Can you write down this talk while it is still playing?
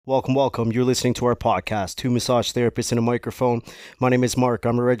Welcome, welcome. You're listening to our podcast, Two Massage Therapists and a Microphone. My name is Mark.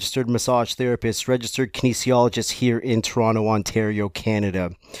 I'm a registered massage therapist, registered kinesiologist here in Toronto, Ontario, Canada.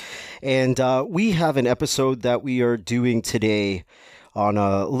 And we have an episode that we are doing today on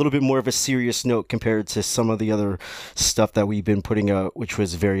a little bit more of a serious note compared to some of the other stuff that we've been putting out, which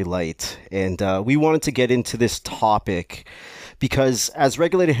was very light. And we wanted to get into this topic because as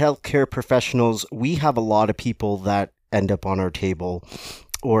regulated healthcare professionals, we have a lot of people that end up on our table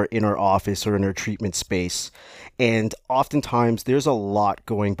or in our office or in our treatment space. And oftentimes there's a lot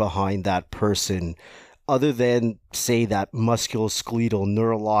going behind that person other than, say, that musculoskeletal,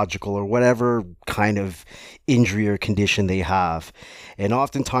 neurological, or whatever kind of injury or condition they have. And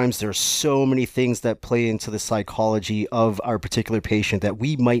oftentimes there's so many things that play into the psychology of our particular patient that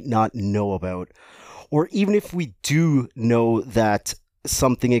we might not know about. Or even if we do know that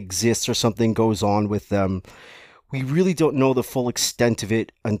something exists or something goes on with them, we really don't know the full extent of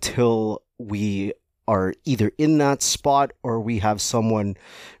it until we are either in that spot or we have someone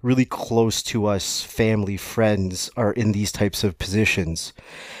really close to us, family, friends, are in these types of positions.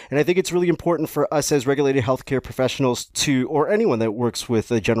 And I think it's really important for us as regulated healthcare professionals to, or anyone that works with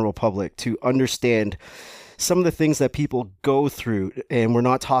the general public, to understand some of the things that people go through. And we're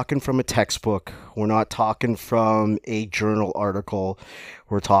not talking from a textbook. We're not talking from a journal article.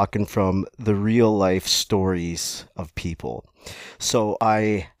 We're talking from the real life stories of people. So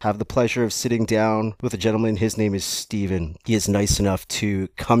I have the pleasure of sitting down with a gentleman. His name is Steven. He is nice enough to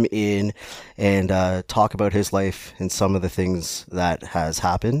come in and talk about his life and some of the things that has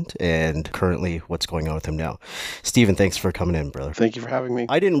happened and currently what's going on with him now. Steven, thanks for coming in, brother. Thank you for having me.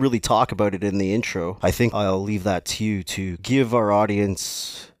 I didn't really talk about it in the intro. I think I'll leave that to you to give our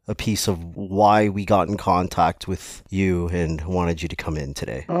audience a piece of why we got in contact with you and wanted you to come in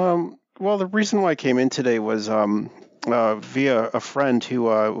today. Well, the reason why I came in today was via a friend who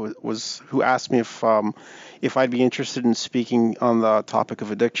asked me if I'd be interested in speaking on the topic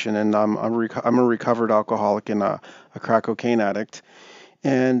of addiction, and I'm a recovered alcoholic and a crack cocaine addict,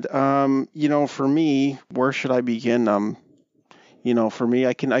 and for me, where should I begin? For me,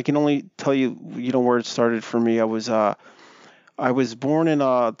 I can only tell you where it started for me. I was born in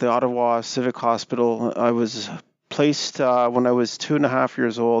the Ottawa Civic Hospital. I was placed when I was 2.5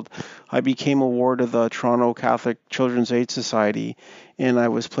 years old. I became a ward of the Toronto Catholic Children's Aid Society, and I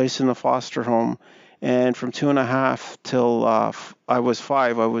was placed in a foster home. And from 2.5 till I was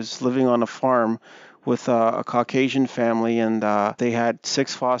 5, I was living on a farm with a Caucasian family, and they had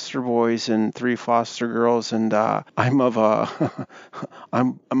 6 foster boys and 3 foster girls. And I'm of a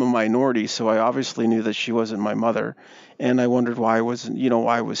I'm a minority, so I obviously knew that she wasn't my mother, and I wondered why I was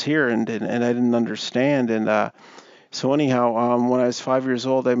here, and I didn't understand. And so anyhow, when I was 5 years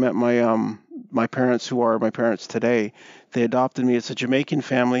old, I met my parents, who are my parents today. They adopted me. It's a Jamaican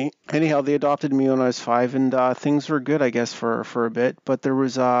family. Anyhow, they adopted me when I was 5, and things were good, I guess, for a bit. But there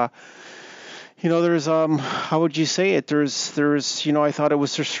was how would you say it? There's I thought it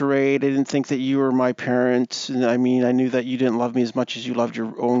was a charade. I didn't think that you were my parents. And I mean, I knew that you didn't love me as much as you loved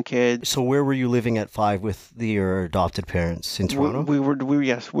your own kids. So where were you living at 5 with your adopted parents? In Toronto? We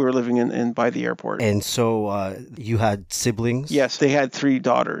were living in by the airport. And so you had siblings? Yes, they had 3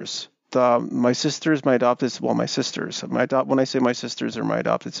 daughters. My sisters, my sisters. When I say my sisters, are my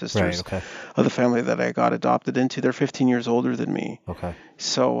adopted sisters. Right, okay. Of the family that I got adopted into. They're 15 years older than me. Okay.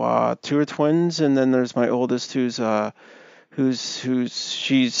 So 2 are twins, and then there's my oldest, she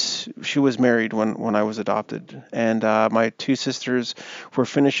was married when I was adopted, and my 2 sisters were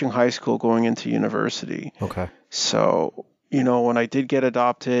finishing high school, going into university. Okay. So when I did get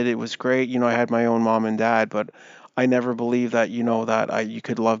adopted, it was great. I had my own mom and dad, but I never believed that, you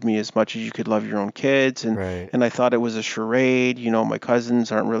could love me as much as you could love your own kids. And Right. and I thought it was a charade. My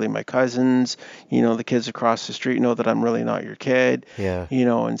cousins aren't really my cousins. The kids across the street know that I'm really not your kid. Yeah.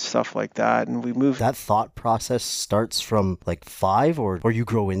 And stuff like that. And we moved. That thought process starts from like 5 or you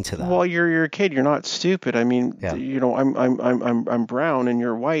grow into that? Well, you're a kid. You're not stupid. I mean, Yeah. I'm brown and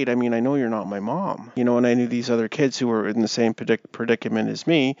you're white. I mean, I know you're not my mom. And I knew these other kids who were in the same predicament as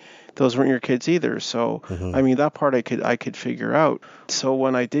me. Those weren't your kids either. So, I mean, that part I could figure out. So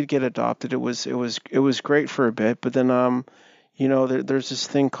when I did get adopted, it was great for a bit. But then, there's this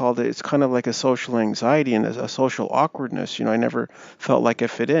thing called, it's kind of like a social anxiety and a social awkwardness. I never felt like I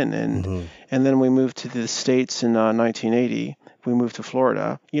fit in. And then we moved to the States in 1980. We moved to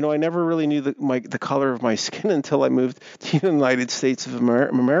Florida. I never really knew the color of my skin until I moved to the United States of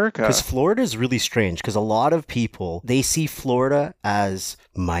America. Because Florida is really strange, because a lot of people, they see Florida as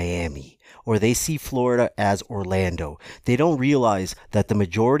Miami, or they see Florida as Orlando. They don't realize that the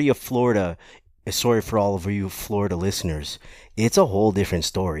majority of Florida sorry for all of you Florida listeners, it's a whole different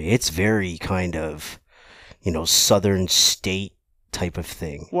story. It's very kind of, southern state type of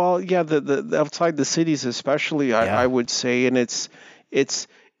thing. Well, yeah, the outside the cities especially, I Yeah. would say, and it's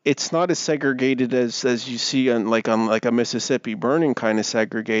it's not as segregated as you see on like a Mississippi burning kind of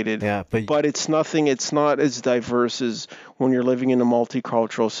segregated, Yeah, but but it's not as diverse as when you're living in a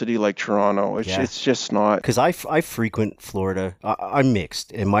multicultural city like Toronto. yeah, It's just not. because I frequent Florida. I'm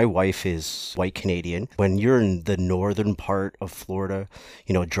mixed, and my wife is white Canadian. When you're in the northern part of Florida,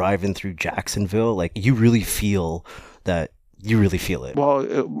 driving through Jacksonville, like you really feel that. You really feel it.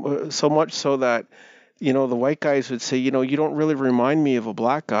 Well, so much so that, the white guys would say, you don't really remind me of a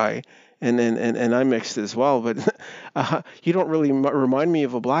black guy. And I'm mixed as well, but you don't really remind me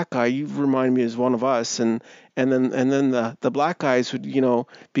of a black guy. You remind me as one of us. And then the black guys would,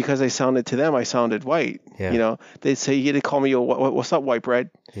 because I sounded to them, I sounded white. Yeah. They'd say, they'd call me, what's up, white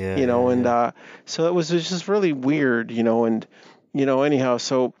bread? Yeah, And yeah. so it was just really weird, and, anyhow,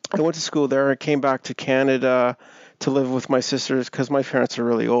 so I went to school there. I came back to Canada to live with my sisters because my parents are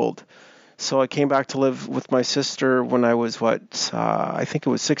really old. So I came back to live with my sister when I was I think it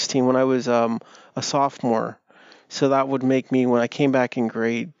was 16, when I was a sophomore. So that would make me, when I came back in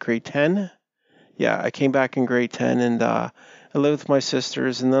grade 10. Yeah, I came back in grade 10, and I lived with my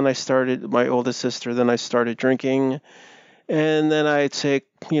sisters, and then my oldest sister, then I started drinking. And then I'd say,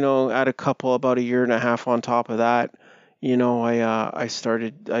 add a couple, about a year and a half on top of that,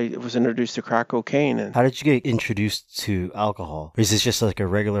 I was introduced to crack cocaine. And How did you get introduced to alcohol? Or is this just like a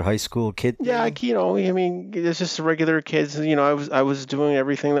regular high school kid yeah, thing? I mean, it's just regular kids. I was doing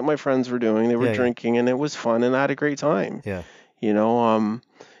everything that my friends were doing. They were Yeah, yeah, drinking, and it was fun, and I had a great time. yeah. You know,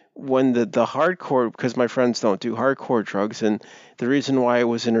 when the hardcore, because my friends don't do hardcore drugs, and the reason why it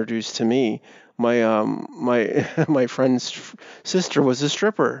was introduced to me, my my friend's sister was a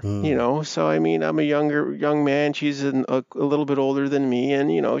stripper. Mm, So I mean, I'm a young man. She's a little bit older than me, and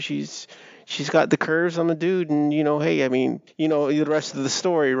she's got the curves on the dude, and hey, I mean, the rest of the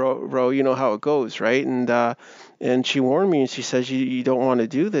story, Ro, you know how it goes, right? And she warned me, and she says, you don't want to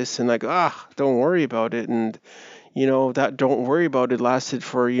do this, and like, don't worry about it. And that don't worry about it lasted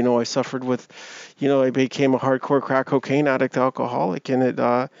for, I suffered with, I became a hardcore crack cocaine addict, alcoholic, and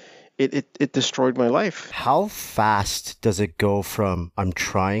it destroyed my life. How fast does it go from I'm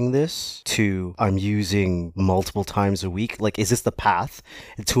trying this to I'm using multiple times a week? Like, is this the path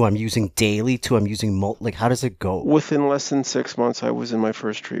to I'm using daily to I'm using like, how does it go? Within less than 6 months, I was in my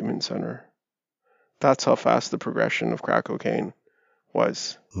first treatment center. That's how fast the progression of crack cocaine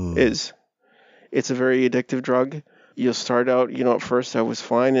was, Mm, is. It's a very addictive drug. You'll start out, at first I was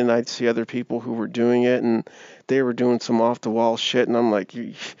fine, and I'd see other people who were doing it, and they were doing some off the wall shit, and I'm like,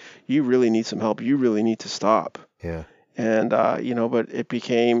 you really need some help. You really need to stop. yeah. And but it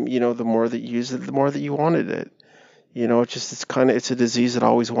became, the more that you use it, the more that you wanted it. It's a disease that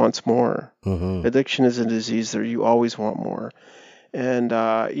always wants more. Mm-hmm. Addiction is a disease that you always want more. And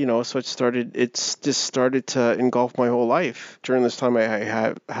so it's just started to engulf my whole life. During this time, I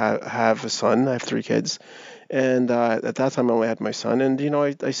have a son. I have 3 kids, and at that time I only had my son. And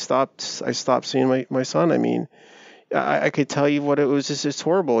I stopped seeing my son. I mean, I could tell you what it was. It's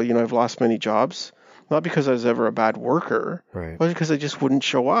horrible. I've lost many jobs, not because I was ever a bad worker, Right. but because I just wouldn't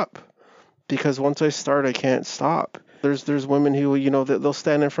show up. Because once I start, I can't stop. There's women who they'll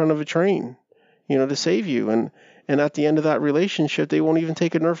stand in front of a train, to save you, and at the end of that relationship, they won't even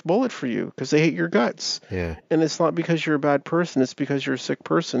take a Nerf bullet for you because they hate your guts. Yeah. And it's not because you're a bad person; it's because you're a sick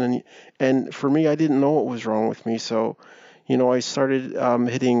person. And for me, I didn't know what was wrong with me, so I started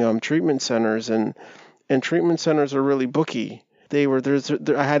hitting treatment centers, and treatment centers are really booky.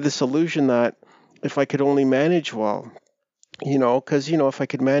 I had this illusion that if I could only manage well, because if I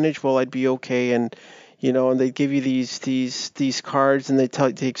could manage well, I'd be okay. And they give you these cards, and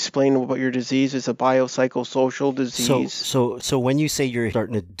they explain about your disease. It's a biopsychosocial So, disease. so when you say you're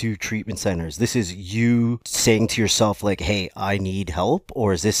starting to do treatment centers, this is you saying to yourself like, "Hey, I need help,"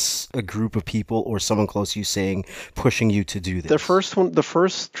 or is this a group of people or someone close to you saying, pushing you to do The this?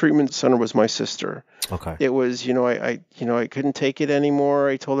 first treatment center was my sister. Okay. It was, I couldn't take it anymore.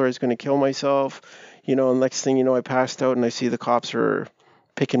 I told her I was going to kill myself. And next thing you know, I passed out, and I see the cops are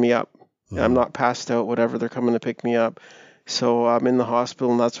picking me up. I'm Mm-hmm. not passed out, whatever. They're coming to pick me up. So I'm in the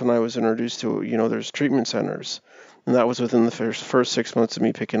hospital, and that's when I was introduced to, there's treatment centers. And that was within the first 6 months of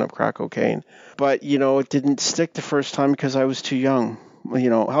me picking up crack cocaine. But, it didn't stick the first time because I was too young.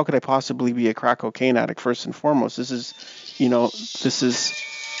 How could I possibly be a crack cocaine addict first and foremost? This is,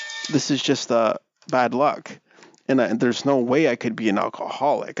 this is just bad luck. And there's no way I could be an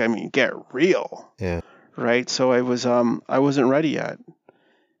alcoholic. I mean, get real, Yeah. right? So I wasn't ready yet.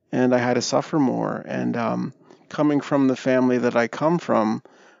 and I had to suffer more. And coming from the family that I come from,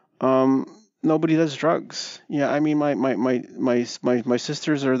 um, nobody does drugs. Yeah, I mean, my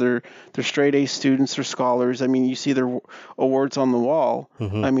sisters are they're straight A students, they're scholars. I mean, you see their awards on the wall.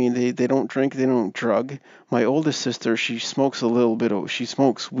 Mm-hmm. I mean, they don't drink, they don't drug. My oldest sister, she smokes a little bit of, she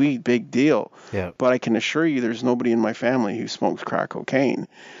smokes weed, big deal. Yeah. But I can assure you, there's nobody in my family who smokes crack cocaine.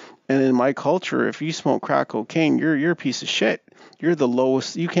 And in my culture, if you smoke crack cocaine, you're a piece of shit. You're the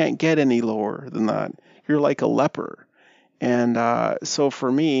lowest. You can't get any lower than that. You're like a leper. And so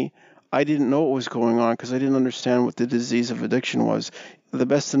for me, I didn't know what was going on because I didn't understand what the disease of addiction was. The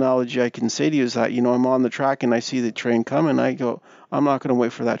best analogy I can say to you is that, I'm on the track and I see the train coming. I go, I'm not going to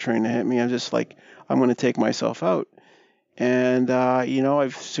wait for that train to hit me. I'm just like, I'm going to take myself out. And,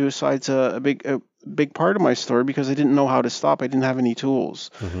 I've suicide's a big part of my story because I didn't know how to stop. I didn't have any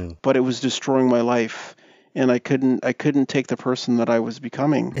tools, Mm-hmm. but it was destroying my life. And I couldn't take the person that I was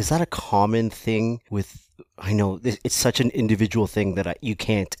becoming. Is that a common thing with, I know it's such an individual thing that you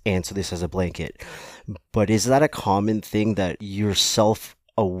can't answer this as a blanket, but is that a common thing that you're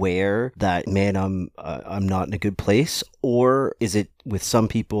self-aware that, man, I'm not in a good place? Or is it with some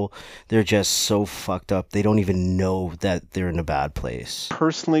people, they're just so fucked up, they don't even know that they're in a bad place?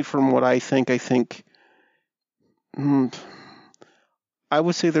 Personally, from what I think, I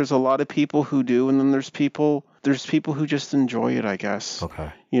would say there's a lot of people who do, and then there's people who just enjoy it, I guess.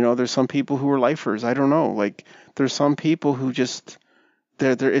 Okay. There's some people who are lifers. I don't know. Like, there's some people who just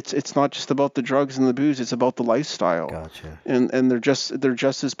it's not just about the drugs and the booze, it's about the lifestyle. Gotcha. And they're just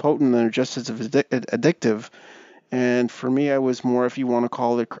as potent and they're just as addictive. And for me, I was more, if you want to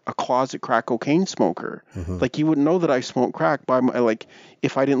call it, a closet crack cocaine smoker. Mm-hmm. Like, you wouldn't know that I smoked crack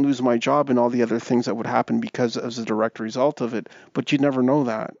if I didn't lose my job and all the other things that would happen because as a direct result of it. But you'd never know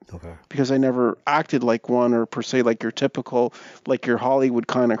that. Okay. Because I never acted like one, or per se like your typical, like your Hollywood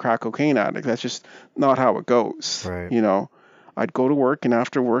kind of crack cocaine addict. That's just not how it goes. Right. I'd go to work, and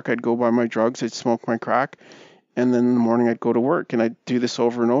after work, I'd go buy my drugs, I'd smoke my crack, and then in the morning I'd go to work, and I'd do this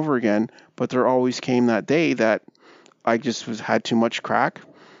over and over again. But there always came that day that I just had too much crack.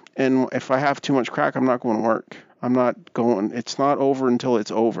 And if I have too much crack, I'm not going to work. It's not over until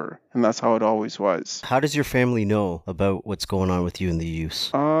it's over. And that's how it always was. How does your family know about what's going on with you and the use?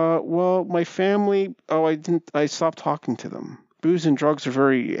 Well, my family, I stopped talking to them. Booze and drugs are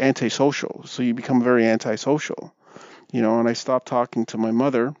very antisocial. So you become very antisocial, and I stopped talking to my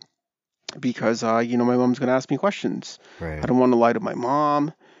mother because, my mom's going to ask me questions. Right. I don't want to lie to my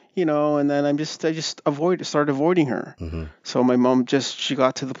mom. And then I just started avoiding her. Mm-hmm. So my mom she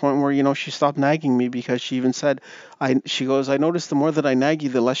got to the point where, she stopped nagging me, because she even said, she goes, I noticed the more that I nag you,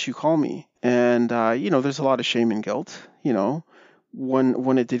 the less you call me. And, there's a lot of shame and guilt,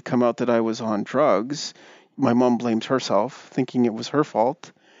 when it did come out that I was on drugs, my mom blamed herself, thinking it was her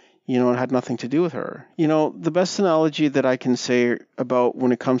fault. It had nothing to do with her. The best analogy that I can say about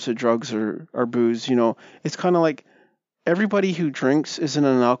when it comes to drugs or booze, it's kind of like, everybody who drinks isn't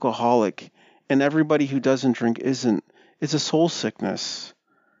an alcoholic, and everybody who doesn't drink isn't. It's a soul sickness,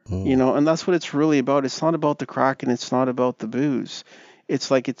 and that's what it's really about. It's not about the crack, and it's not about the booze.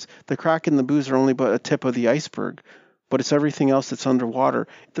 It's like the crack and the booze are only but a tip of the iceberg, but it's everything else that's underwater.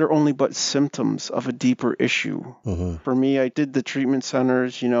 They're only but symptoms of a deeper issue. Mm-hmm. For me, I did the treatment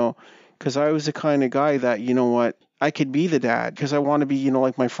centers, because I was the kind of guy that, I could be the dad because I want to be,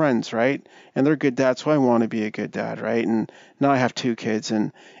 like my friends, right? And they're good dads, so I want to be a good dad, right? And now I have 2 kids,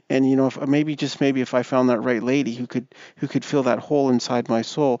 and if maybe if I found that right lady who could fill that hole inside my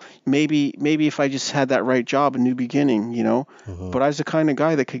soul, maybe if I just had that right job, a new beginning, Mm-hmm. But I was the kind of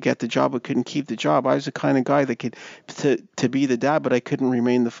guy that could get the job but couldn't keep the job. I was the kind of guy that could to be the dad, but I couldn't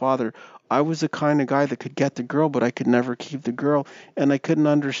remain the father. I was the kind of guy that could get the girl, but I could never keep the girl, and I couldn't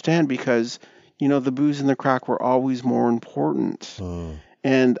understand because the booze and the crack were always more important. Mm.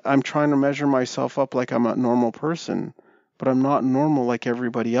 And I'm trying to measure myself up like I'm a normal person, but I'm not normal like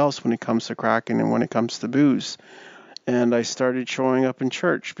everybody else when it comes to cracking and when it comes to booze. And I started showing up in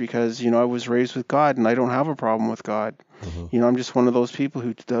church because, I was raised with God, and I don't have a problem with God. Mm-hmm. I'm just one of those people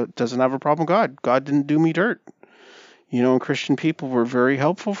who doesn't have a problem with God. God didn't do me dirt. And Christian people were very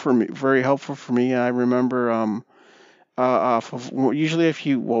helpful for me. I remember, usually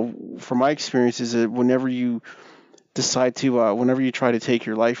from my experience is that whenever you decide to, whenever you try to take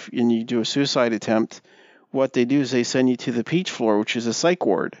your life and you do a suicide attempt, what they do is they send you to the peach floor, which is a psych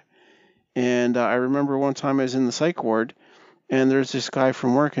ward. And I remember one time I was in the psych ward, and there's this guy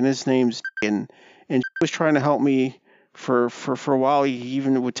from work, and his name's and he was trying to help me for a while. He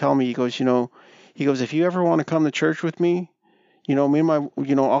even would tell me, he goes, if you ever want to come to church with me, me and my,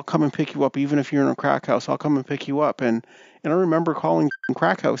 I'll come and pick you up, even if you're in a crack house, I'll come and pick you up. And And I remember calling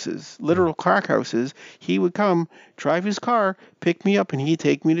crack houses, literal crack houses. He would come, drive his car, pick me up, and he'd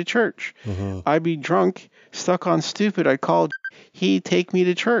take me to church. I'd be drunk, stuck on stupid. I'd call, he'd take me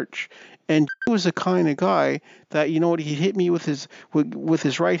to church. And he was the kind of guy that, you know what, he'd hit me with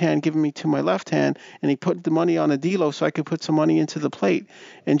his right hand, giving me to my left hand, and he put the money on a D-Lo so I could put some money into the plate.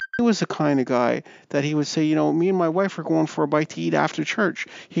 And he was the kind of guy that he would say, you know, me and my wife are going for a bite to eat after church.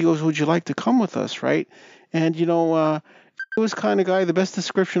 He goes, would you like to come with us, right? And, you know, he was kind of guy, the best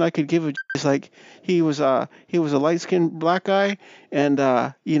description I could give of is like he was a light-skinned black guy, and,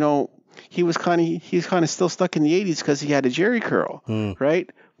 you know, he was kind of still stuck in the 80s because he had a Jerry curl, right?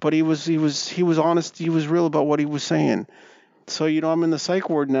 But he was honest. He was real about what he was saying. So, you know, I'm in the psych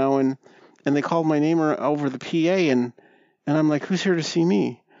ward now, and they called my name over the PA, and I'm like, who's here to see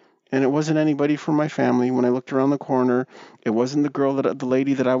me? And it wasn't anybody from my family. When I looked around the corner, it wasn't the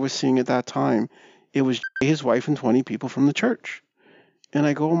lady that I was seeing at that time. It was his wife and 20 people from the church. And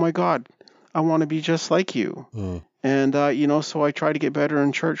I go, oh my God, I want to be just like you. And, you know, so I tried to get better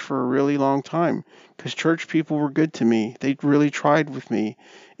in church for a really long time because church people were good to me. They really tried with me,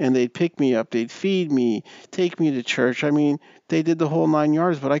 and they'd pick me up. They'd feed me, take me to church. I mean, they did the whole 9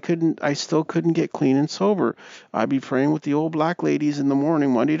 yards, but I still couldn't get clean and sober. I'd be praying with the old black ladies in the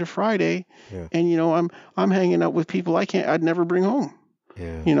morning, Monday to Friday. Yeah. And, you know, I'm hanging out with people I'd never bring home.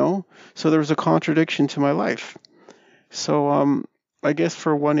 Yeah. You know, so there was a contradiction to my life. So, I guess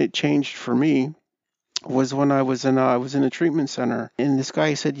for when it changed for me was when I was in a treatment center, and this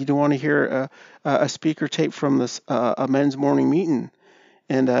guy said, "You don't want to hear a speaker tape from this a men's morning meeting."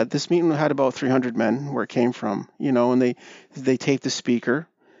 And this meeting had about 300 men where it came from, you know, and they taped the speaker,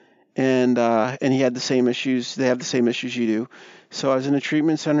 and he had the same issues. They have the same issues you do. So I was in a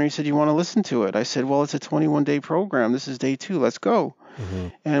treatment center. He said, "You want to listen to it?" I said, "Well, it's a 21-day program. This is day 2. Let's go."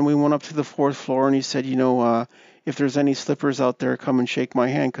 And we went up to the 4th floor, and he said, "You know, if there's any slippers out there, come and shake my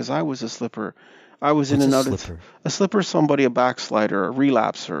hand," because I was a slipper. I was in another slipper. A slipper, somebody, a backslider, a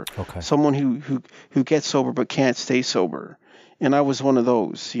relapser, someone who gets sober but can't stay sober. And I was one of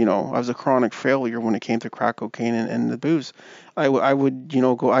those. You know, I was a chronic failure when it came to crack cocaine and the booze. I would, you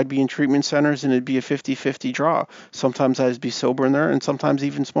know, I'd be in treatment centers and it'd be a 50-50 draw. Sometimes I'd be sober in there, and sometimes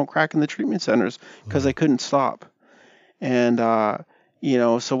even smoke crack in the treatment centers because I couldn't stop. And you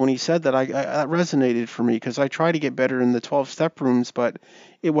know, so when he said that, that resonated for me because I tried to get better in the 12-step rooms, but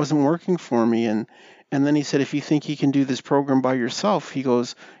it wasn't working for me. And then he said, if you think you can do this program by yourself, he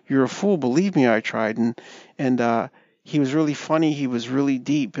goes, you're a fool. Believe me, I tried. And he was really funny. He was really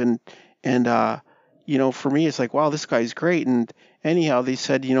deep. And you know, for me, it's like, wow, this guy's great. And anyhow, they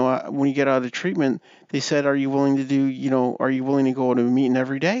said, you know, when you get out of treatment, they said, are you willing to go to a meeting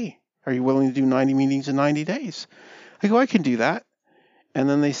every day? Are you willing to do 90 meetings in 90 days? I go, I can do that. And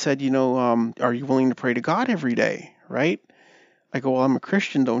then they said, you know, are you willing to pray to God every day, right? I go, well, I'm a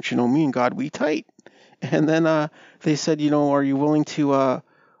Christian, don't you know? Me and God, we tight. And then they said, you know, are you willing to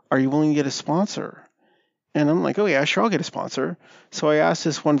get a sponsor? And I'm like, oh yeah, sure, I'll get a sponsor. So I asked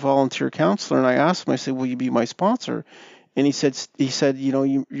this one volunteer counselor, and I asked him, I said, will you be my sponsor? And he said, you know,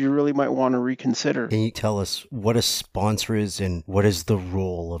 you really might want to reconsider. Can you tell us what a sponsor is and what is the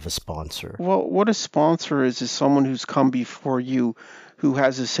role of a sponsor? Well, what a sponsor is someone who's come before you who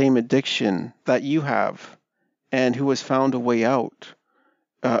has the same addiction that you have and who has found a way out,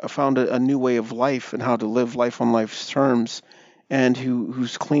 found a new way of life and how to live life on life's terms, and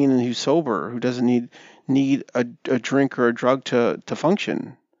who's clean and who's sober, who doesn't need a drink or a drug to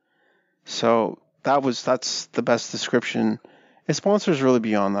function. So that's the best description. A sponsor is really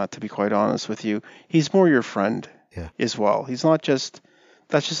beyond that, to be quite honest with you. He's more your friend as well. He's not just,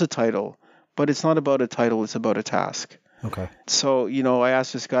 that's just a title, but it's not about a title, it's about a task. Okay. So, you know, I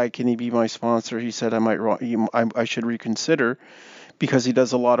asked this guy, can he be my sponsor? He said I should reconsider because he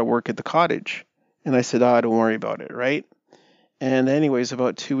does a lot of work at the cottage. And I said, don't worry about it, right? And anyways,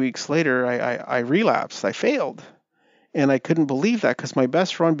 about 2 weeks later, I relapsed. I failed. And I couldn't believe that because my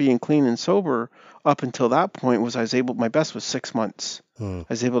best run being clean and sober up until that point was my best was 6 months. I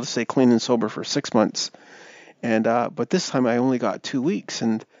was able to stay clean and sober for 6 months. And but this time I only got 2 weeks,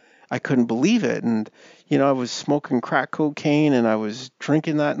 and I couldn't believe it. And, you know, I was smoking crack cocaine and I was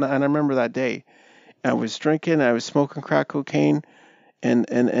drinking that. And I remember that day. I was drinking, I was smoking crack cocaine. And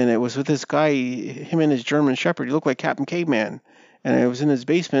it was with this guy, him and his German Shepherd. He looked like Captain Caveman. And I was in his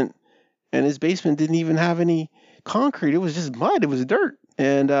basement, and his basement didn't even have any concrete. It was just mud. It was dirt.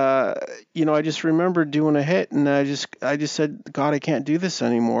 And, you know, I just remember doing a hit, and I just said, God, I can't do this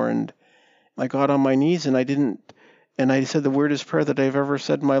anymore. And I got on my knees, and I said the weirdest prayer that I've ever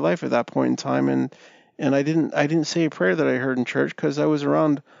said in my life at that point in time. And I didn't say a prayer that I heard in church because I was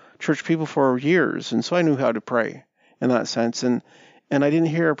around church people for years. And so I knew how to pray. in that sense. And I didn't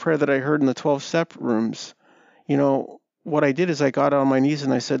hear a prayer that I heard in the 12-step rooms. What I did is I got on my knees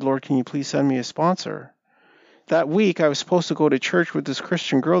and I said, Lord, can you please send me a sponsor? That week, I was supposed to go to church with this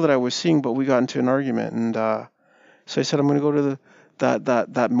Christian girl that I was seeing, but we got into an argument. And so I said, I'm going to go to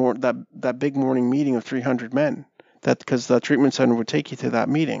that big morning meeting of 300 men, because the treatment center would take you to that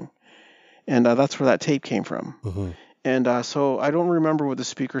meeting. And that's where that tape came from. Mm-hmm. And so I don't remember what the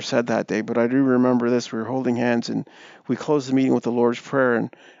speaker said that day, but I do remember this. We were holding hands, and we closed the meeting with the Lord's Prayer.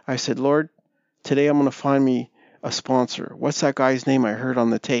 And I said, Lord, today I'm going to find me a sponsor. What's that guy's name I heard on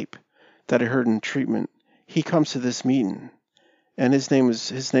the tape that I heard in treatment? He comes to this meeting, and his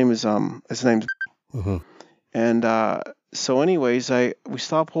name's Mm-hmm. And so anyways, we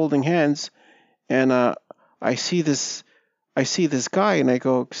stop holding hands, and I see this guy, and I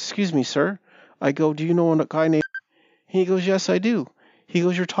go, excuse me, sir. I go, do you know a guy named? He goes, yes, I do. He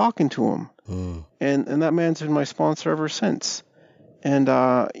goes, you're talking to him. Mm. And that man's been my sponsor ever since. And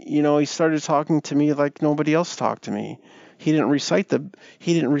he started talking to me like nobody else talked to me. He didn't recite the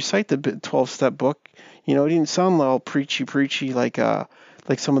 12-step book. He didn't sound all preachy like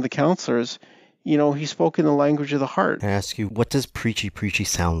some of the counselors. He spoke in the language of the heart. I ask you, what does preachy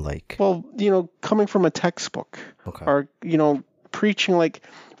sound like? Well, coming from a textbook. Okay. Or, preaching like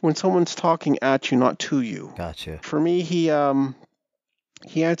when someone's talking at you, not to you. Gotcha. For me, he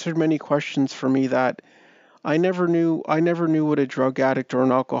answered many questions for me that I never knew what a drug addict or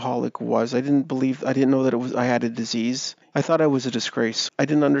an alcoholic was. I didn't know that I had a disease. I thought I was a disgrace. I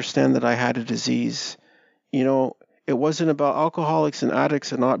didn't understand that I had a disease. It wasn't about alcoholics and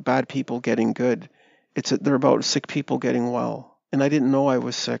addicts are not bad people getting good. They're about sick people getting well. And I didn't know I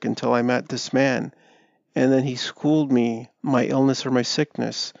was sick until I met this man. And then he schooled me, my illness or my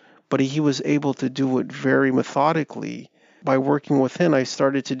sickness. But he was able to do it very methodically. By working with him, I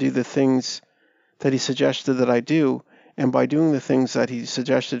started to do the things that he suggested that I do. And by doing the things that he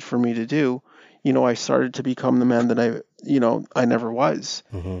suggested for me to do, I started to become the man that I never was.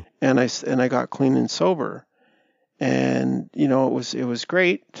 Mm-hmm. And I got clean and sober. And, it was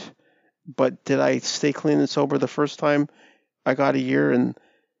great. But did I stay clean and sober the first time? I got a year and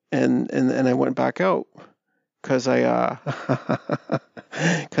I went back out. Because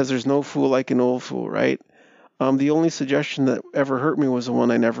there's no fool like an old fool, right? The only suggestion that ever hurt me was the one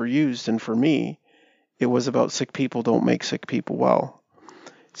I never used. And for me, it was about sick people don't make sick people well.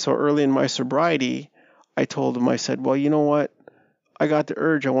 So early in my sobriety, I told him, I said, well, you know what? I got the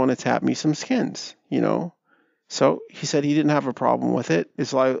urge. I want to tap me some skins, So he said he didn't have a problem with it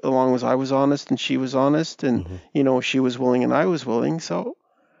as long as I was honest and she was honest and, Mm-hmm. She was willing and I was willing. So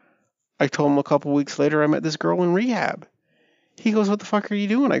I told him a couple weeks later I met this girl in rehab. He goes, what the fuck are you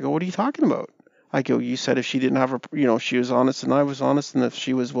doing? I go, what are you talking about? I go, you said if she didn't have she was honest and I was honest, and if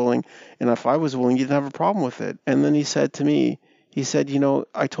she was willing and if I was willing, you didn't have a problem with it. And then he said to me,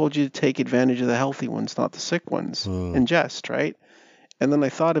 I told you to take advantage of the healthy ones, not the sick ones, in jest, right? And then I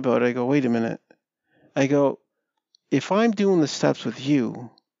thought about it. I go, wait a minute. I go, if I'm doing the steps with you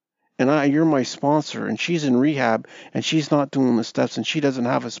and you're my sponsor and she's in rehab and she's not doing the steps and she doesn't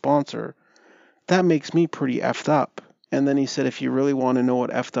have a sponsor, that makes me pretty effed up. And then he said, if you really want to know what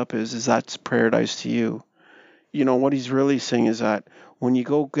effed up is that's paradise to you. What he's really saying is that when you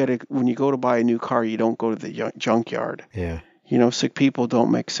go to buy a new car, you don't go to the junkyard. Yeah. Sick people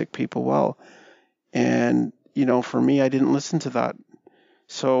don't make sick people well. And, for me, I didn't listen to that.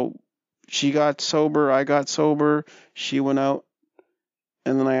 So she got sober, I got sober, she went out.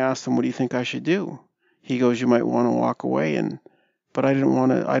 And then I asked him, what do you think I should do? He goes, you might want to walk away. But I didn't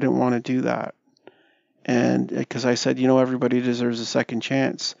want to do that. And because I said, everybody deserves a second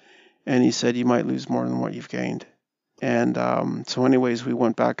chance. And he said, you might lose more than what you've gained. And so anyways, we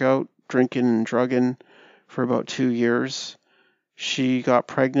went back out drinking and drugging for about 2 years. She got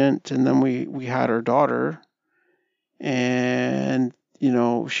pregnant and then we had her daughter. And,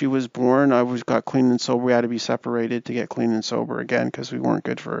 she was born. I got clean and sober. We had to be separated to get clean and sober again because we weren't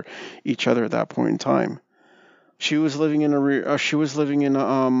good for each other at that point in time. She was living in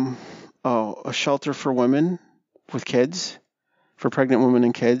a shelter for women with kids, for pregnant women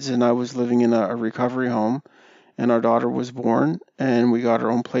and kids, and I was living in a recovery home, and our daughter was born, and we got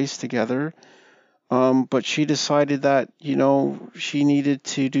our own place together. But she decided that, she needed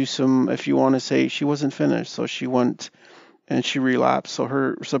to do some, if you want to say, she wasn't finished, so she went and she relapsed. So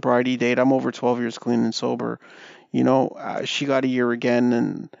her sobriety date, I'm over 12 years clean and sober. She got a year again,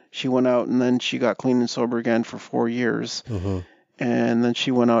 and she went out, and then she got clean and sober again for 4 years. Mm-hmm. And then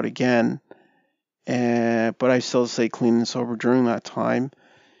she went out again. But I still stayed clean and sober during that time.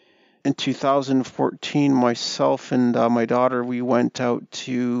 In 2014, myself and my daughter, we went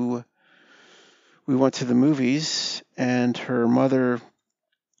we went to the movies, and her mother.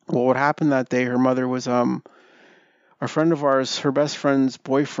 Well, what happened that day? Her mother was a friend of ours. Her best friend's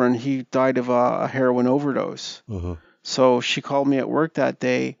boyfriend. He died of a heroin overdose. Mm-hmm. So she called me at work that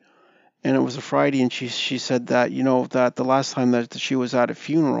day, and it was a Friday, and she said that that the last time that she was at a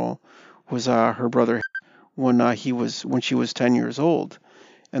funeral was her brother when she was 10 years old,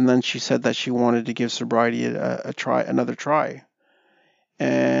 and then she said that she wanted to give sobriety another try.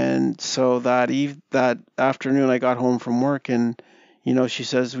 And so that afternoon I got home from work, and she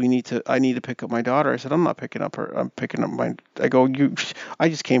says I need to pick up my daughter. I said, I'm not picking up her. I'm picking up I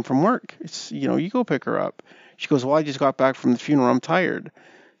just came from work. It's, you go pick her up. She goes, well, I just got back from the funeral. I'm tired.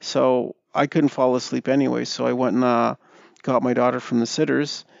 So I couldn't fall asleep anyway. So I went and got my daughter from the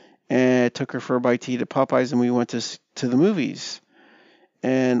sitters and took her for a bite to eat at Popeyes, and we went to the movies.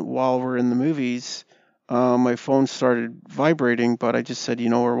 And while we're in the movies, my phone started vibrating, but I just said,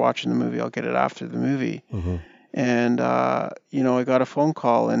 we're watching the movie. I'll get it after the movie. Mm-hmm. And, I got a phone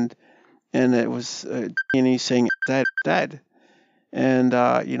call, and it was, and he's saying, Dad. And,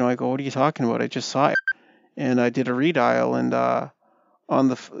 I go, what are you talking about? I just saw it. And I did a redial, and I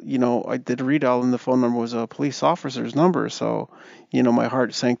did a redial, and the phone number was a police officer's number. So, my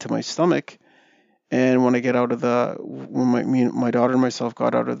heart sank to my stomach. And when I get out of my daughter and myself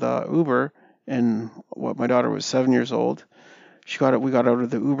got out of the Uber, and my daughter was 7 years old, we got out of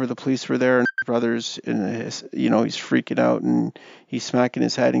the Uber, the police were there, and his brother's, he's freaking out, and he's smacking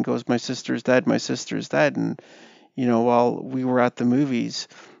his head and goes, my sister's dead. And, while we were at the movies,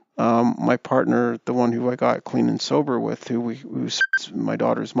 my partner, the one who I got clean and sober with, who's my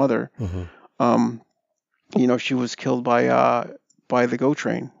daughter's mother, Mm-hmm. she was killed by the GO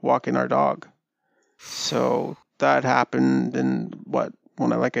train walking our dog. So that happened, and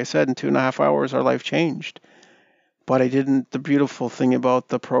like I said, in 2.5 hours, our life changed. But the beautiful thing about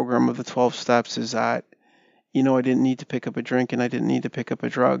the program of the 12 steps is that, I didn't need to pick up a drink, and I didn't need to pick up a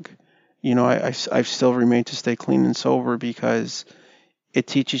drug. I've still remained to stay clean and sober because it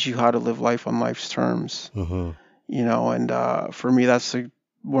teaches you how to live life on life's terms. Mm-hmm. And for me, that's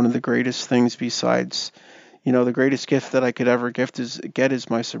one of the greatest things besides, the greatest gift that I could ever get is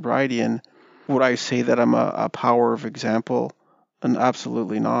my sobriety. And would I say that I'm a power of example? And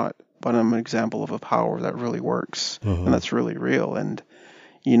absolutely not. But I'm an example of a power that really works, Mm-hmm. and that's really real. And,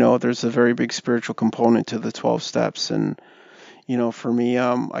 there's a very big spiritual component to the 12 steps. And, for me,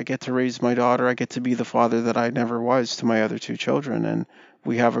 I get to raise my daughter. I get to be the father that I never was to my other two children. And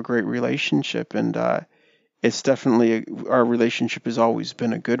we have a great relationship. And it's definitely, our relationship has always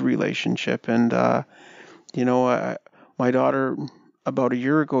been a good relationship. And, my daughter about a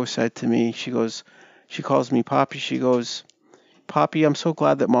year ago said to me, she calls me Poppy. She goes, Poppy, I'm so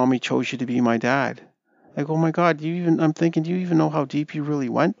glad that Mommy chose you to be my dad. I go, oh my God, I'm thinking, do you even know how deep you really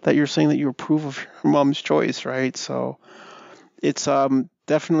went? That you're saying that you approve of your mom's choice, right? So it's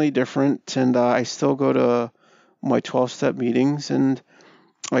definitely different. And I still go to my 12-step meetings, and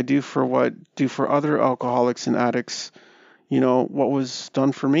I do for other alcoholics and addicts, what was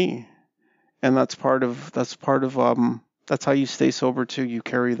done for me. And that's how you stay sober too. You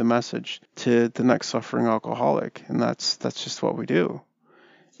carry the message to the next suffering alcoholic, and that's just what we do.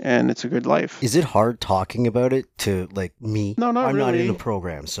 And it's a good life. Is it hard talking about it to me? No, not I'm really. not in the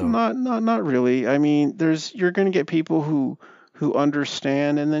program, so Not really. I mean, you're going to get people who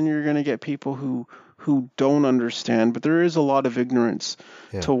understand, and then you're going to get people who don't understand. But there is a lot of ignorance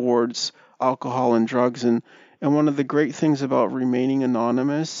towards alcohol and drugs, and one of the great things about remaining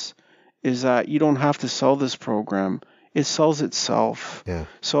anonymous is that you don't have to sell this program. It sells itself. Yeah.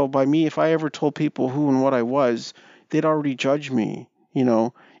 So by me, if I ever told people who and what I was, they'd already judge me,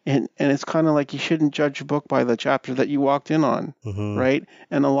 And it's kind of like you shouldn't judge a book by the chapter that you walked in on, Mm-hmm. right?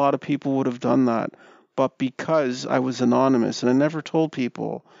 And a lot of people would have done that. But because I was anonymous and I never told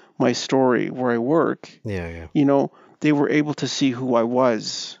people my story where I work, Yeah. they were able to see who I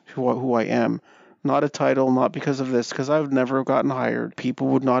was, who I am. Not a title, not because of this, because I've never gotten hired. People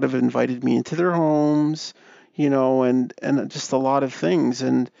would not have invited me into their homes, and just a lot of things.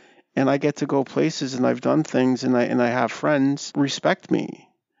 And I get to go places, and I've done things, and I have friends respect me,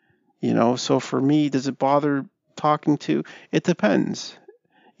 So for me, does it bother talking to? It depends.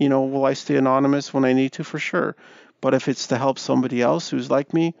 Will I stay anonymous when I need to? For sure. But if it's to help somebody else who's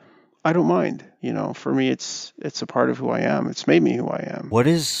like me, I don't mind. For me, it's a part of who I am. It's made me who I am. What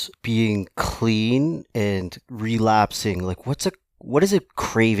is being clean and relapsing? What does a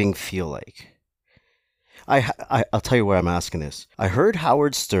craving feel like? I'll tell you why I'm asking this. I heard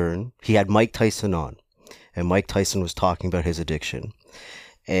Howard Stern, he had Mike Tyson on, and Mike Tyson was talking about his addiction.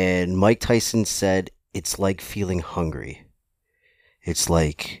 And Mike Tyson said, it's like feeling hungry. It's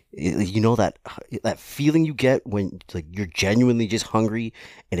like, you know, that feeling you get when like you're genuinely just hungry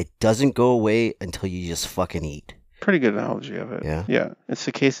and it doesn't go away until you just fucking eat. Pretty good analogy of it. Yeah. Yeah. It's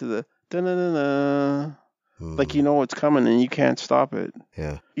the case of the da-na-na-na. Like you Mm, know it's coming and you can't stop it.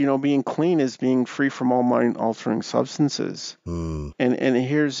 yeah. You know, being clean is being free from all mind-altering substances. Mm, And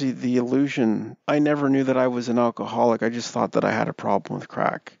here's the illusion. I never knew that I was an alcoholic. I just thought that I had a problem with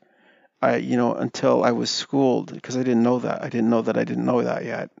crack. Until I was schooled, because I didn't know that. I didn't know that I didn't know that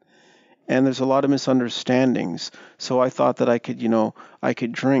yet. And there's a lot of misunderstandings. So I thought that I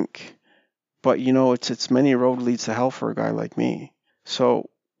could drink. But it's many road leads to hell for a guy like me. So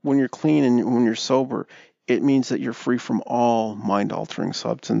when you're clean and when you're sober, it means that you're free from all mind-altering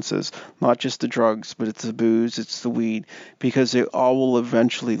substances, not just the drugs, but it's the booze, it's the weed, because they all will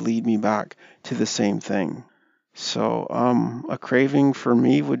eventually lead me back to the same thing. So a craving for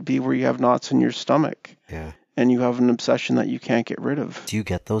me would be where you have knots in your stomach yeah. and you have an obsession that you can't get rid of. Do you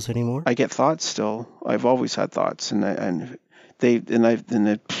get those anymore? I get thoughts still. I've always had thoughts, but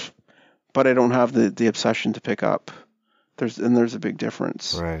I don't have the obsession to pick up. There's a big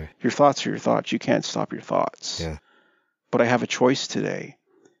difference. Right. Your thoughts are your thoughts. You can't stop your thoughts. Yeah. But I have a choice today.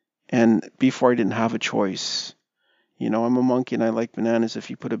 And before I didn't have a choice. I'm a monkey and I like bananas. If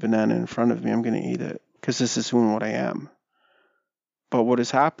you put a banana in front of me, I'm going to eat it because this is who and what I am. But what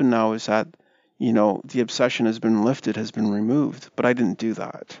has happened now is that, the obsession has been lifted, has been removed. But I didn't do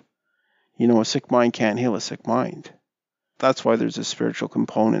that. A sick mind can't heal a sick mind. That's why there's a spiritual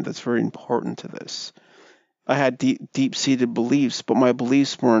component that's very important to this. I had deep-seated beliefs, but my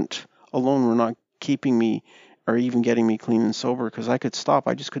beliefs were not keeping me or even getting me clean and sober because I could stop.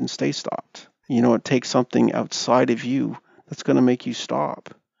 I just couldn't stay stopped. It takes something outside of you that's going to make you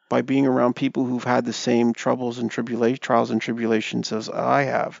stop. By being around people who've had the same trials and tribulations as I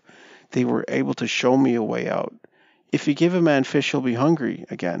have, they were able to show me a way out. If you give a man fish, he'll be hungry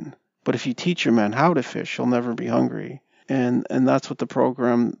again. But if you teach a man how to fish, he'll never be hungry. And that's what the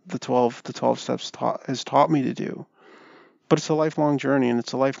program, the 12 steps has taught me to do. But it's a lifelong journey, and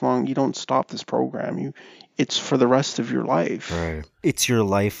you don't stop this program. It's for the rest of your life. Right. It's your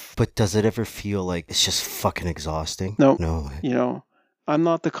life, but does it ever feel like it's just fucking exhausting? No. No. I'm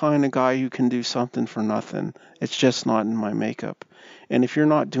not the kind of guy who can do something for nothing. It's just not in my makeup. And if you're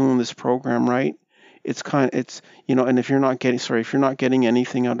not doing this program right, and if you're not getting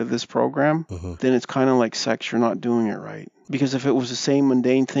anything out of this program, then it's kind of like sex. You're not doing it right. Because if it was the same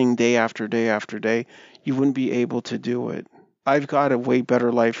mundane thing day after day after day, you wouldn't be able to do it. I've got a way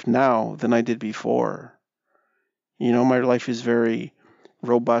better life now than I did before. My life is very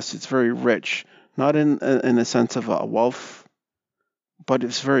robust. It's very rich, not in a sense of a wealth, but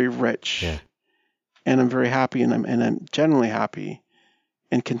it's very rich. Yeah. And I'm very happy, and I'm generally happy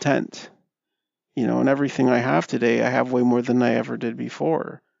and content. And everything I have today, I have way more than I ever did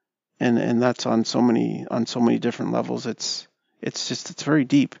before. And that's on so many different levels. It's very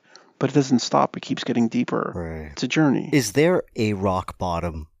deep, but it doesn't stop. It keeps getting deeper. Right. It's a journey. Is there a rock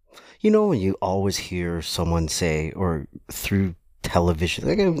bottom? When you always hear someone say, or through television,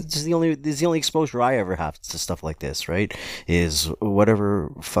 like, this is the only exposure I ever have to stuff like this, right? Is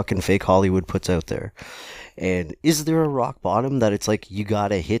whatever fucking fake Hollywood puts out there. And is there a rock bottom that it's like you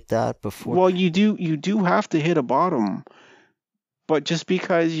gotta hit that before? Well, you do have to hit a bottom, but just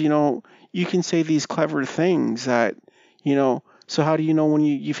because you can say these clever things that so how do you know when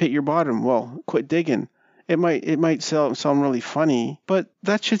you've hit your bottom? Well, quit digging. It might sound really funny, but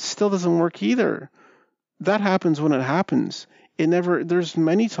that shit still doesn't work either. That happens when it happens. There's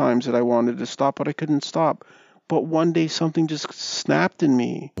many times that I wanted to stop, but I couldn't stop. But one day something just snapped in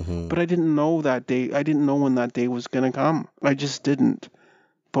me. Mm-hmm. But I didn't know that day. I didn't know when that day was going to come. I just didn't.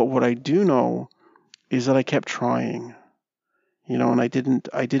 But what I do know is that I kept trying. And I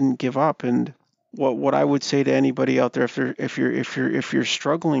didn't give up. And what I would say to anybody out there, if you're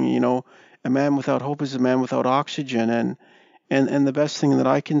struggling, a man without hope is a man without oxygen. And the best thing that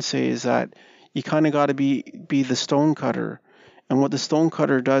I can say is that you kind of got to be the stone cutter. And what the stone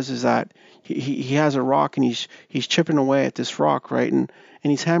cutter does is that he has a rock and he's chipping away at this rock, right? And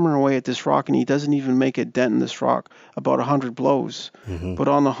he's hammering away at this rock and he doesn't even make a dent in this rock, about 100 blows. Mm-hmm. But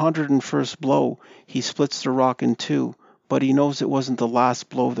on the 101st blow, he splits the rock in two. But he knows it wasn't the last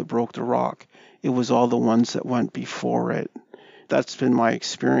blow that broke the rock. It was all the ones that went before it. That's been my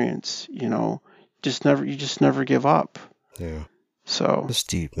experience, you just never give up. Yeah. So it's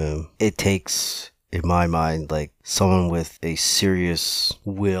deep, man. It takes, in my mind, like someone with a serious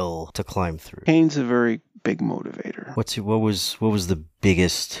will to climb through. Pain's a very big motivator. What was the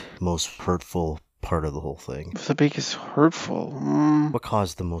biggest, most hurtful part of the whole thing? The biggest hurtful? What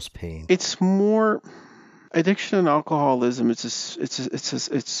caused the most pain? It's more Addiction and alcoholism,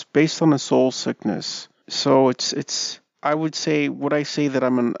 it's based on a soul sickness. So I would say, would I say that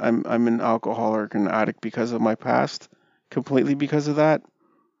I'm an alcoholic and addict because of my past? Completely because of that?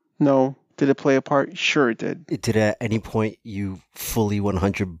 No. Did it play a part? Sure it did. Did at any point you fully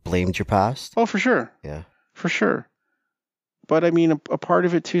 100 blamed your past? Oh, for sure. Yeah. For sure. But I mean, a part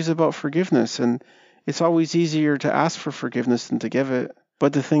of it too is about forgiveness, and it's always easier to ask for forgiveness than to give it.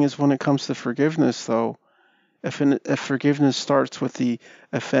 But the thing is, when it comes to forgiveness, though, if forgiveness starts with the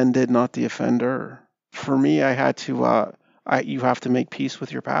offended, not the offender, for me, I had to, you have to make peace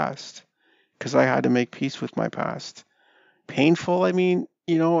with your past, because I had to make peace with my past. Painful, I mean,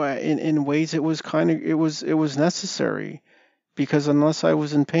 in ways it was it was necessary, because unless I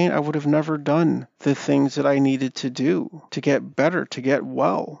was in pain, I would have never done the things that I needed to do to get better, to get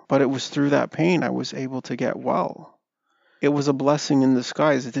well. But it was through that pain I was able to get well. It was a blessing in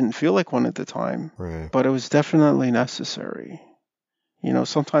disguise. It didn't feel like one at the time, Right. but it was definitely necessary.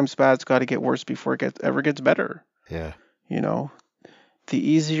 Sometimes bad's got to get worse before it ever gets better. Yeah. The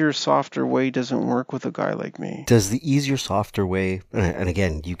easier, softer way doesn't work with a guy like me. Does the easier, softer way, and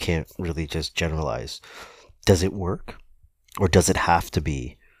again, you can't really just generalize, does it work? Or does it have to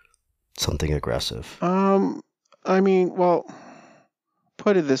be something aggressive? I mean, well,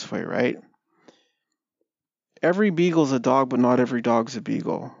 put it this way, right? Every beagle's a dog, but not every dog's a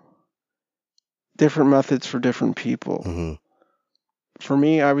beagle. Different methods for different people. Mm-hmm. For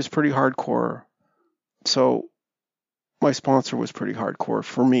me, I was pretty hardcore. So my sponsor was pretty hardcore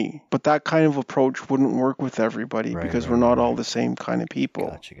for me. But that kind of approach wouldn't work with everybody because we're not all the same kind of people.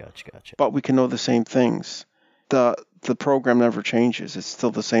 Gotcha. But we can know the same things. The program never changes. It's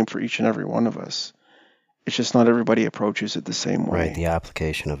still the same for each and every one of us. It's just not everybody approaches it the same way. Right, the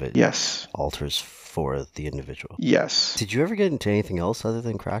application of it alters for the individual. Yes. Did you ever get into anything else other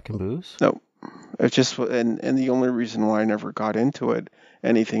than crack and booze? No. It's just, and the only reason why I never got into it,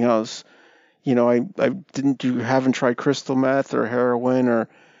 anything else, I haven't tried crystal meth or heroin or,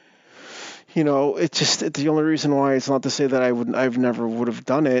 it's just, the only reason why, it's not to say that I've never would have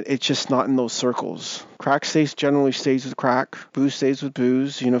done it. It's just not in those circles. Crack generally stays with crack. Booze stays with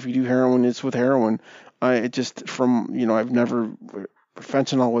booze. If you do heroin, it's with heroin. Fentanyl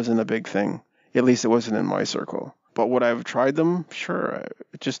wasn't a big thing. At least it wasn't in my circle. But would I have tried them? Sure.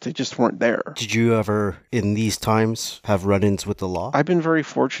 They just weren't there. Did you ever, in these times, have run-ins with the law? I've been very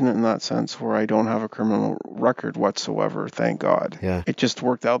fortunate in that sense where I don't have a criminal record whatsoever, thank God. Yeah. It just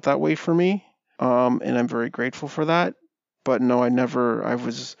worked out that way for me, and I'm very grateful for that. But no, I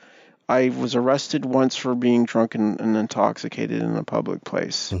was arrested once for being drunk and intoxicated in a public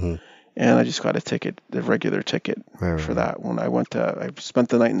place. Mm-hmm. And I just got a regular ticket for that when I spent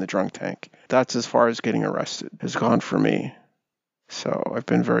the night in the drunk tank. That's as far as getting arrested has gone for me. So I've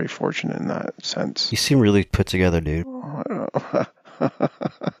been very fortunate in that sense. You seem really put together, dude. I don't know.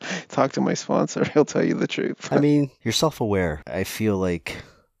 Talk to my sponsor. He'll tell you the truth. I mean, you're self-aware. I feel like,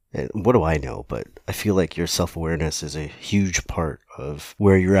 what do I know? But I feel like your self-awareness is a huge part of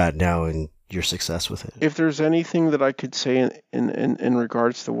where you're at now and your success with it. If there's anything that I could say in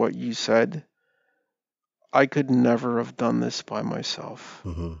regards to what you said, I could never have done this by myself.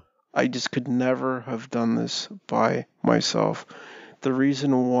 Mm-hmm. I just could never have done this by myself. The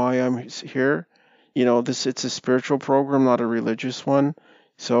reason why I'm here, it's a spiritual program, not a religious one.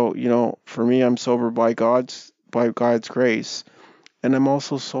 So, for me, I'm sober by God's grace, and I'm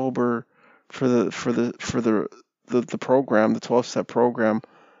also sober for the program, the 12-step program.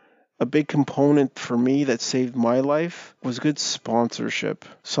 A big component for me that saved my life was good sponsorship.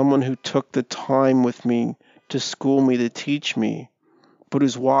 Someone who took the time with me to school me, to teach me, but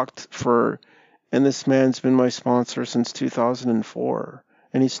who's and this man's been my sponsor since 2004,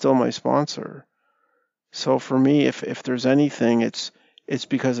 and he's still my sponsor. So for me, if there's anything, it's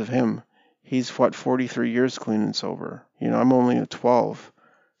because of him. He's 43 years clean and sober. I'm only at 12.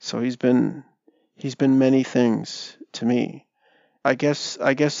 So he's been many things to me. I guess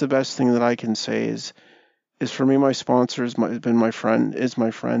the best thing that I can say is for me, my sponsor is my friend,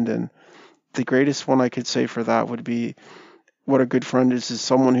 and the greatest one I could say for that would be what a good friend is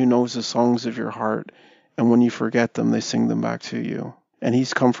someone who knows the songs of your heart, and when you forget them, they sing them back to you. And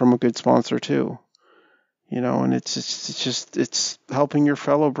he's come from a good sponsor too, and it's helping your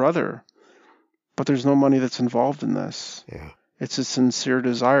fellow brother, but there's no money that's involved in this. Yeah. It's a sincere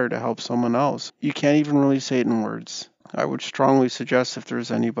desire to help someone else. You can't even really say it in words. I would strongly suggest, if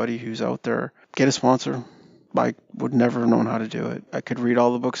there's anybody who's out there, get a sponsor. I would never have known how to do it. I could read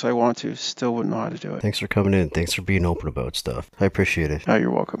all the books I want to, still wouldn't know how to do it. Thanks for coming in. Thanks for being open about stuff. I appreciate it. Oh,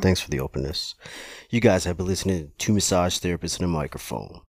 you're welcome. Thanks for the openness. You guys have been listening to Two Massage Therapists and a Microphone.